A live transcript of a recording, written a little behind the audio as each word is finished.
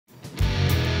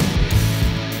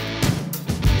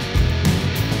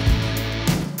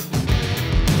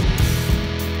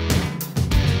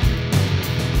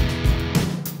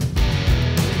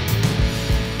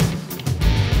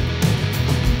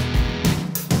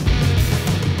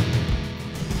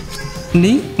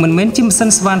នេះមិនមែនជាម៉ាស៊ីន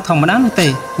ស្វានធម្មតានោះទេ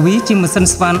វាជាម៉ាស៊ីន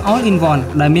ស្វាន all in one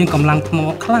ដែលមានកម្លាំងថ្ម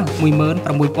ខ្លាំង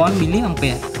 16000 មីលីអាំ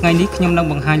ពែថ្ងៃនេះខ្ញុំនឹង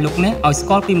បង្ហាញលោកអ្នកឲ្យស្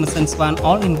គាល់ពីម៉ាស៊ីនស្វាន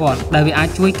all in one ដែលវាអាច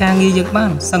ជួយការងារយើងបា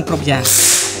នសឹងគ្រប់យ៉ាង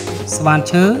ស្វាន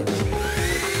ឈើ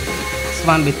ស្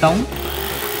វានបេតុង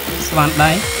ស្វាន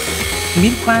ដែកមា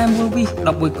នខ្សែមូលវិស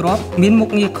11គ្រាប់មានមុខ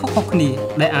ងារខុសៗគ្នា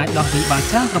ដែលអាចដោះវាបាន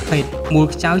ច្រើនប្រភេទមូល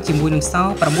ខ្ចៅជាមួយនឹងសោ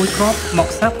6គ្រាប់មក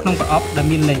ស្រាប់ក្នុងប្រអប់ដែល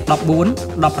មានលេខ14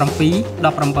 17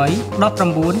 18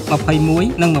 19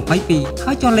 21និង22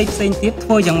ហើយចុះលេខផ្សេងទៀតធ្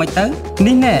វើយ៉ាងម៉េចទៅ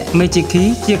នេះណែ Magic Key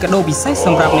ជាកាដូពិសេសស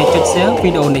ម្រាប់អ្នកចុច share វី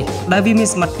ដេអូនេះដែលវាមាន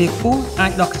សមត្ថភាពខ្ពស់អា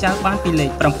ចដោះខ្ចៅបានពីលេខ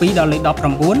7ដល់លេខ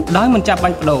19ដោយមិនចាប់បា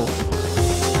ច់បដូរ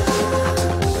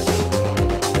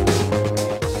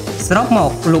សរុបម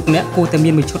កលោកអ្នកគួរតែ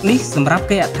មានមួយឈុតនេះសម្រាប់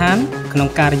គេអដ្ឋានក្នុង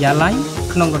ការិយាល័យ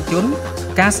ក្នុងរថយន្ត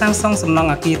ការសាងសង់សំណង់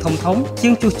អគារធំជា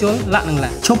ងជួសជុលលក្ខ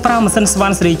ណៈឈប់ប្រើម៉ាស៊ីនស្វា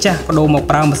នស៊េរីចាស់បដូរមក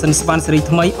ប្រើម៉ាស៊ីនស្វានស៊េរី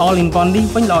ថ្មី all in one នេះ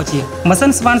វិញល្អជាងម៉ាស៊ី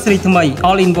នស្វានស៊េរីថ្មី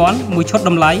all in one មួយឈុត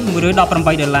តម្លៃ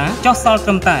$118ចុះសល់ត្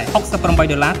រឹមតែ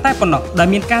$68តែប៉ុណ្ណោះដែល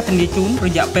មានការធានាជូនរ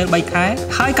យៈពេល3ខែ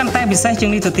ហើយកាន់តែពិសេសជា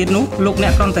ងនេះទៅទៀតនោះលោកអ្ន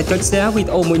កគ្រាន់តែចុច share វីដេ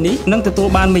អូមួយនេះនឹងទទួល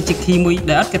បាន Magic Key មួយ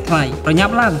ដែលឥតគិតថ្លៃប្រញា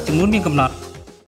ប់ឡើងចំនួនមានកំណត់